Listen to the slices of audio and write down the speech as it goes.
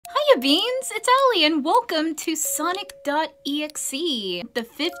Hiya Beans, it's Ali and welcome to Sonic.EXE, the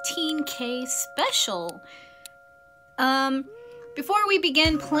 15K special. Before we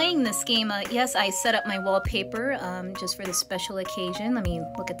begin playing this game, yes, I set up my wallpaper, just for this special occasion. Let me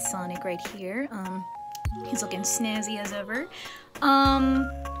look at Sonic right here. He's looking snazzy as ever.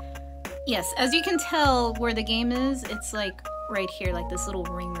 Yes, as you can tell where the game is, it's like right here, like this little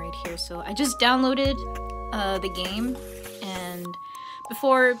ring right here. So I just downloaded, the game, and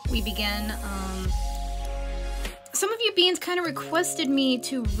before we begin, some of you beans kind of requested me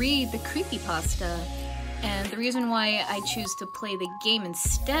to read the Creepypasta, and the reason why I choose to play the game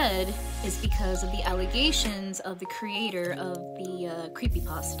instead is because of the allegations of the creator of the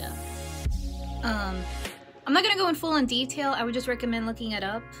Creepypasta. I'm not gonna go in full-on detail, I would just recommend looking it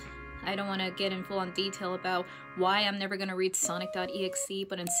up. I don't want to get in full-on detail about why I'm never gonna read Sonic.EXE,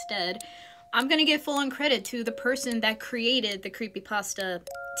 but instead, I'm gonna give full-on credit to the person that created the Creepypasta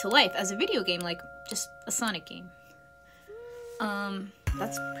to life as a video game, like just a Sonic game.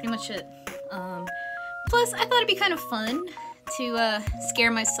 That's pretty much it. Plus, I thought it'd be kind of fun to scare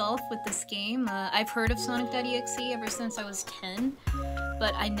myself with this game. I've heard of Sonic.EXE ever since I was 10,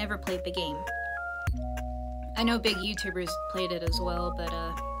 but I never played the game. I know big YouTubers played it as well, but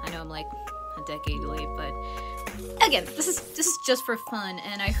I know I'm like a decade late, but again, this is just for fun,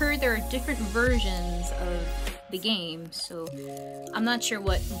 and I heard there are different versions of the game, so I'm not sure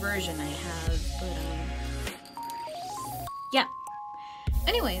what version I have, but yeah.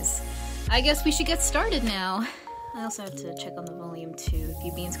 Anyways, I guess we should get started now. I also have to check on the volume too, if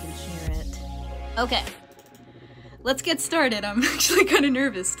you beans can hear it. Okay, let's get started. I'm actually kind of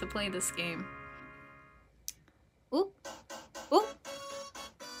nervous to play this game. Ooh, ooh.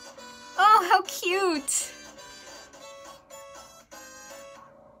 Oh, how cute!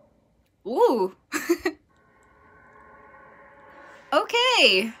 Ooh!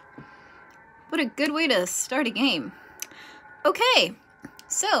 Okay! What a good way to start a game. Okay,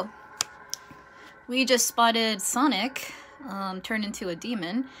 so we just spotted Sonic turn into a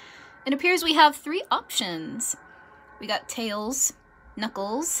demon. It appears we have three options. We got Tails,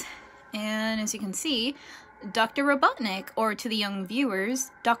 Knuckles, and as you can see, Dr. Robotnik, or to the young viewers,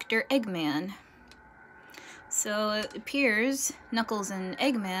 Dr. Eggman. So it appears Knuckles and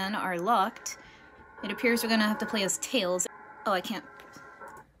Eggman are locked. It appears we're gonna have to play as Tails. Oh, I can't.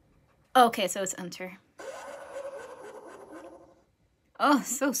 Okay, so it's enter. Oh,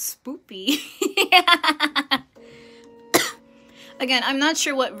 so spoopy. Again, I'm not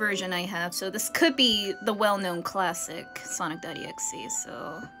sure what version I have, so this could be the well-known classic, Sonic.EXE,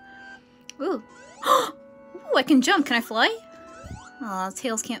 so... Ooh. Ooh, I can jump. Can I fly? Aw,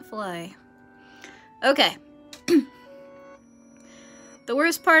 Tails can't fly. Okay. The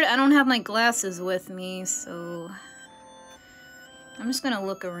worst part, I don't have my glasses with me, so... I'm just gonna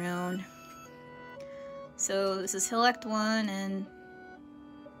look around. So, this is Hill Act 1 and...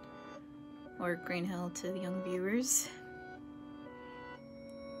 or Green Hill to the young viewers.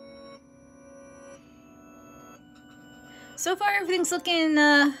 So far, everything's looking,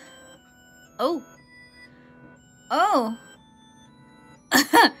 oh! Oh!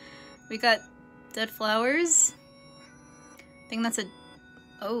 We got dead flowers. I think that's a...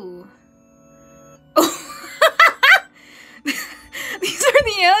 Oh. Oh! These are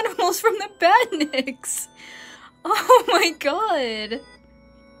the animals from the Badniks! Oh my god!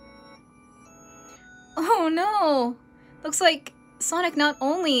 Oh no! Looks like Sonic not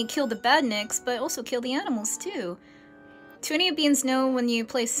only killed the Badniks, but also killed the animals too. Do any of beans know when you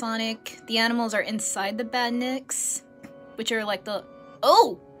play Sonic, the animals are inside the Badniks? Which are like the...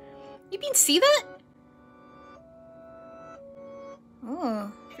 Oh! You beans see that?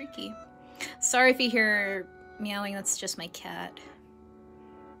 Oh, freaky. Sorry if you hear meowing, that's just my cat.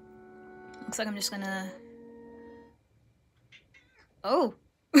 Looks like I'm just gonna... Oh!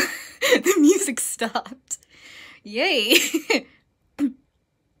 The music stopped. Yay!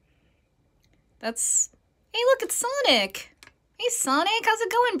 That's... Hey, look, it's Sonic! Hey, Sonic, how's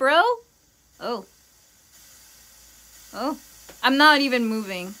it going, bro? Oh. Oh. I'm not even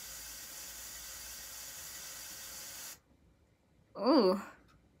moving. Oh.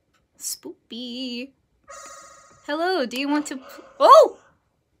 Spoopy. Hello, do you want to... Oh!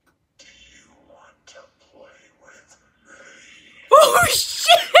 Do you want to play with me? Oh,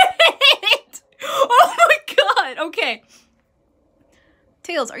 shit! Oh my god! Okay.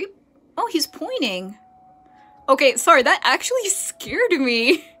 Tails, are you... Oh, he's pointing. Okay, sorry, that actually scared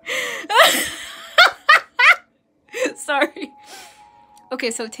me. Sorry. Okay,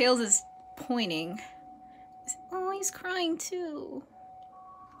 so Tails is pointing. Oh, he's crying too.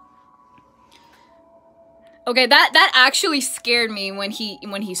 Okay, that actually scared me when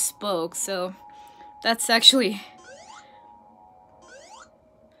he spoke, so that's actually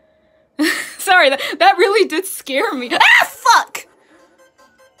sorry, that really did scare me. Ah, fuck!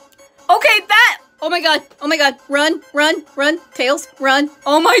 Okay, that oh my god, run, run, run, Tails, run.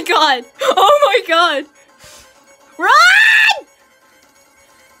 Oh my god, run!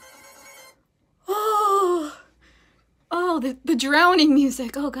 Oh, the drowning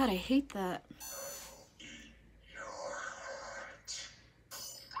music. Oh god, I hate that.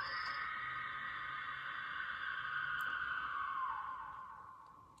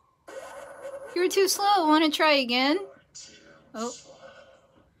 You're too slow. Want to try again? Oh.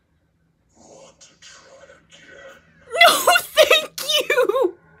 Want to try again? No, thank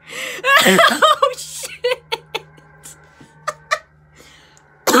you! Oh, shit!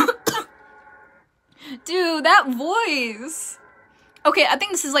 Dude, that voice! Okay, I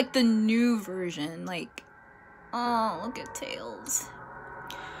think this is like the new version. Like, oh, look at Tails.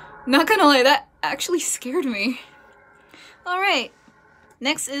 Not gonna lie, that actually scared me. Alright,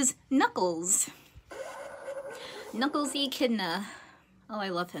 next is Knuckles. Knuckles Echidna. Oh, I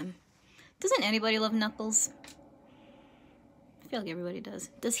love him. Doesn't anybody love Knuckles? I feel like everybody does.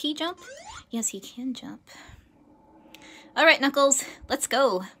 Does he jump? Yes, he can jump. Alright, Knuckles, let's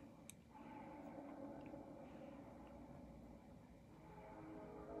go.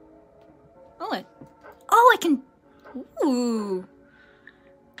 Oh, I can... Ooh.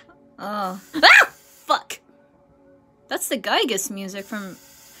 Oh. Ah! Fuck! That's the Gygus music from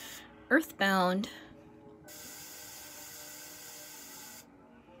Earthbound.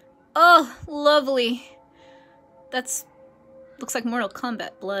 Oh, lovely. That's... looks like Mortal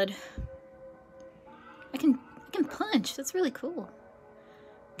Kombat blood. I can punch. That's really cool.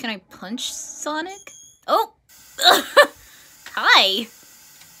 Can I punch Sonic? Oh! Hi!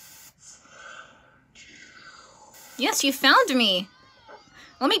 Yes, you found me.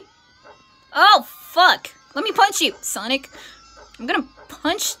 Let me... Oh, fuck. Let me punch you, Sonic. I'm gonna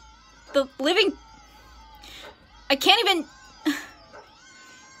punch the living... I can't even...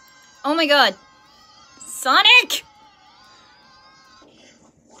 Oh my god. Sonic! You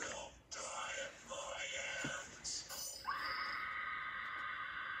will die in my hands.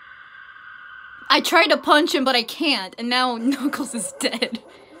 I tried to punch him, but I can't, and now Knuckles is dead.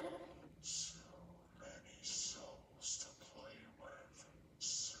 So many souls to play with.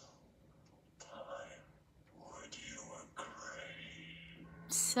 So time. Would you agree?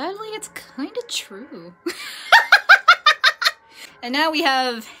 Sadly, it's kind of true. And now we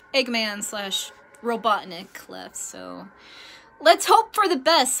have Eggman / Robotnik left, so let's hope for the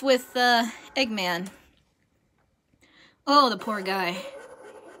best with Eggman. Oh, the poor guy.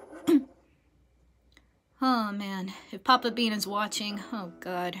 Oh man, if Papa Bean is watching, oh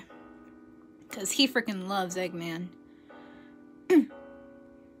god. Because he freaking loves Eggman. Oh,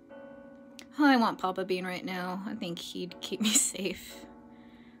 I want Papa Bean right now. I think he'd keep me safe.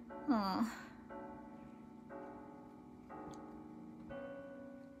 Oh.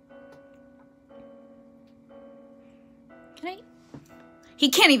 Can I? He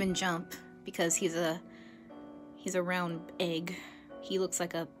can't even jump because he's a round egg. He looks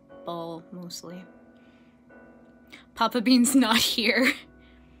like a ball mostly. Papa Bean's not here.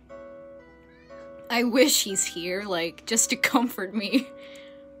 I wish he's here, like, just to comfort me.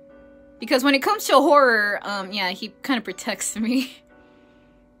 Because when it comes to horror, yeah, he kind of protects me.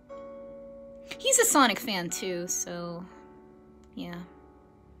 He's a Sonic fan too, so yeah.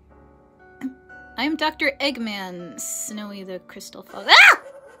 I'm Dr. Eggman, Snowy the Crystal Fog. Ah!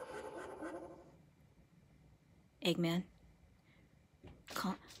 Eggman.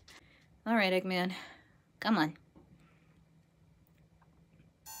 Alright, Eggman. Come on.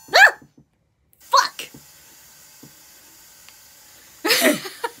 Ah! Fuck!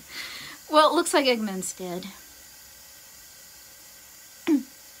 Well, it looks like Eggman's dead.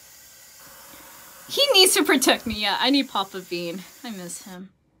 He needs to protect me, yeah. I need Papa Bean. I miss him.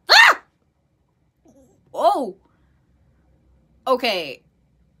 Ah! Whoa! Okay.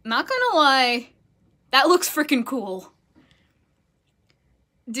 Not gonna lie. That looks freaking cool.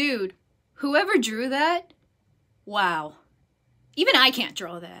 Dude, whoever drew that, wow. Even I can't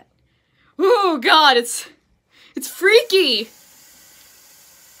draw that. Oh god, it's freaky.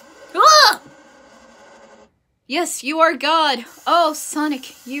 Ah! Yes, you are God. Oh,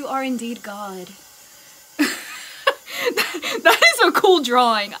 Sonic, you are indeed God. That is a cool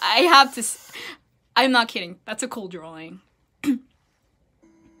drawing. I have to... I'm not kidding. That's a cool drawing.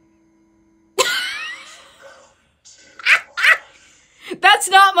 That's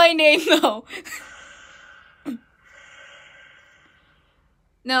not my name, though.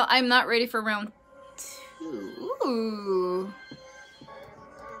 No, I'm not ready for round 2. Ooh.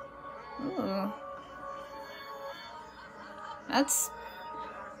 Ooh. That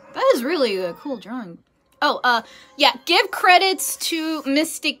is really a cool drawing. Oh, yeah, give credits to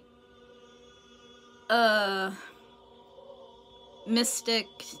MystCrimson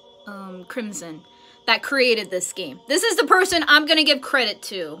that created this game. This is the person I'm gonna give credit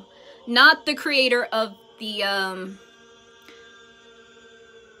to, not the creator of the, I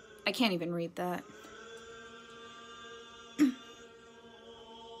can't even read that.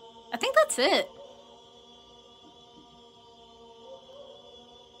 I think that's it.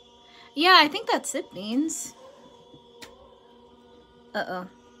 Yeah, I think that's it, Beans. Uh-oh.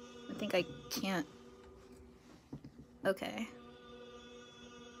 I think I can't. Okay.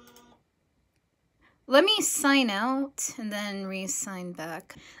 Let me sign out and then re-sign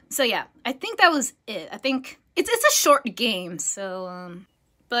back. So yeah, I think that was it. I think it's a short game, so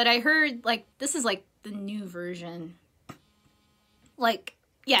but I heard like this is like the new version. Like,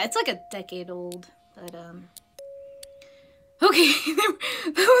 yeah, it's like a decade old, but okay,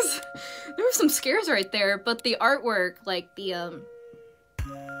 there were some scares right there, but the artwork, like the I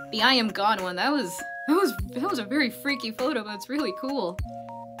Am Gone one, that was a very freaky photo, but it's really cool.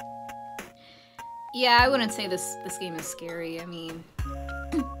 Yeah, I wouldn't say this game is scary. I mean,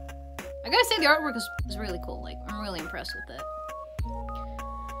 I gotta say the artwork is really cool. Like, I'm really impressed with it.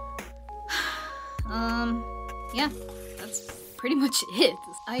 Yeah, that's pretty much it.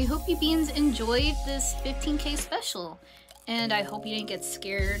 I hope you beans enjoyed this 15K special, and I hope you didn't get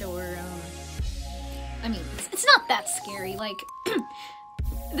scared or I mean, it's not that scary. Like,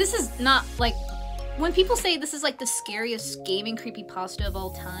 this is not like when people say this is like the scariest gaming creepypasta of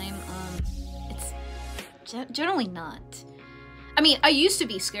all time. It's generally not. I mean, I used to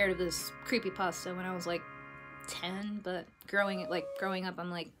be scared of this creepypasta when I was like 10, but growing up,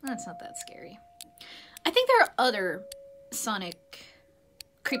 I'm like, oh, it's not that scary. I think there are other Sonic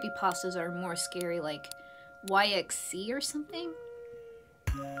creepypastas that are more scary, like YXE or something.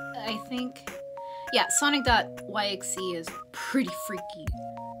 I think, yeah, Sonic.EXE is pretty freaky.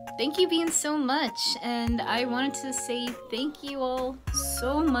 Thank you, Bean, so much, and I wanted to say thank you all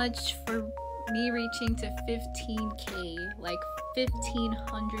so much for me reaching to 15K, like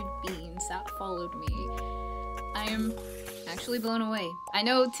 1,500 beans that followed me. I am actually blown away. I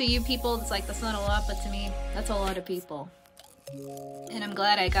know to you people it's like that's not a lot, but to me that's a lot of people. And I'm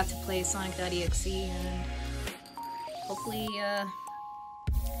glad I got to play Sonic.EXE, and hopefully I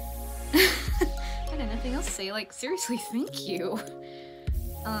got nothing else to say. Like, seriously, thank you.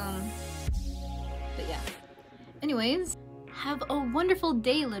 But yeah. Anyways, have a wonderful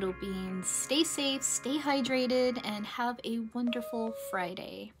day, little beans. Stay safe, stay hydrated, and have a wonderful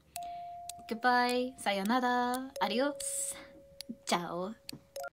Friday. Goodbye, sayonara, adios, ciao.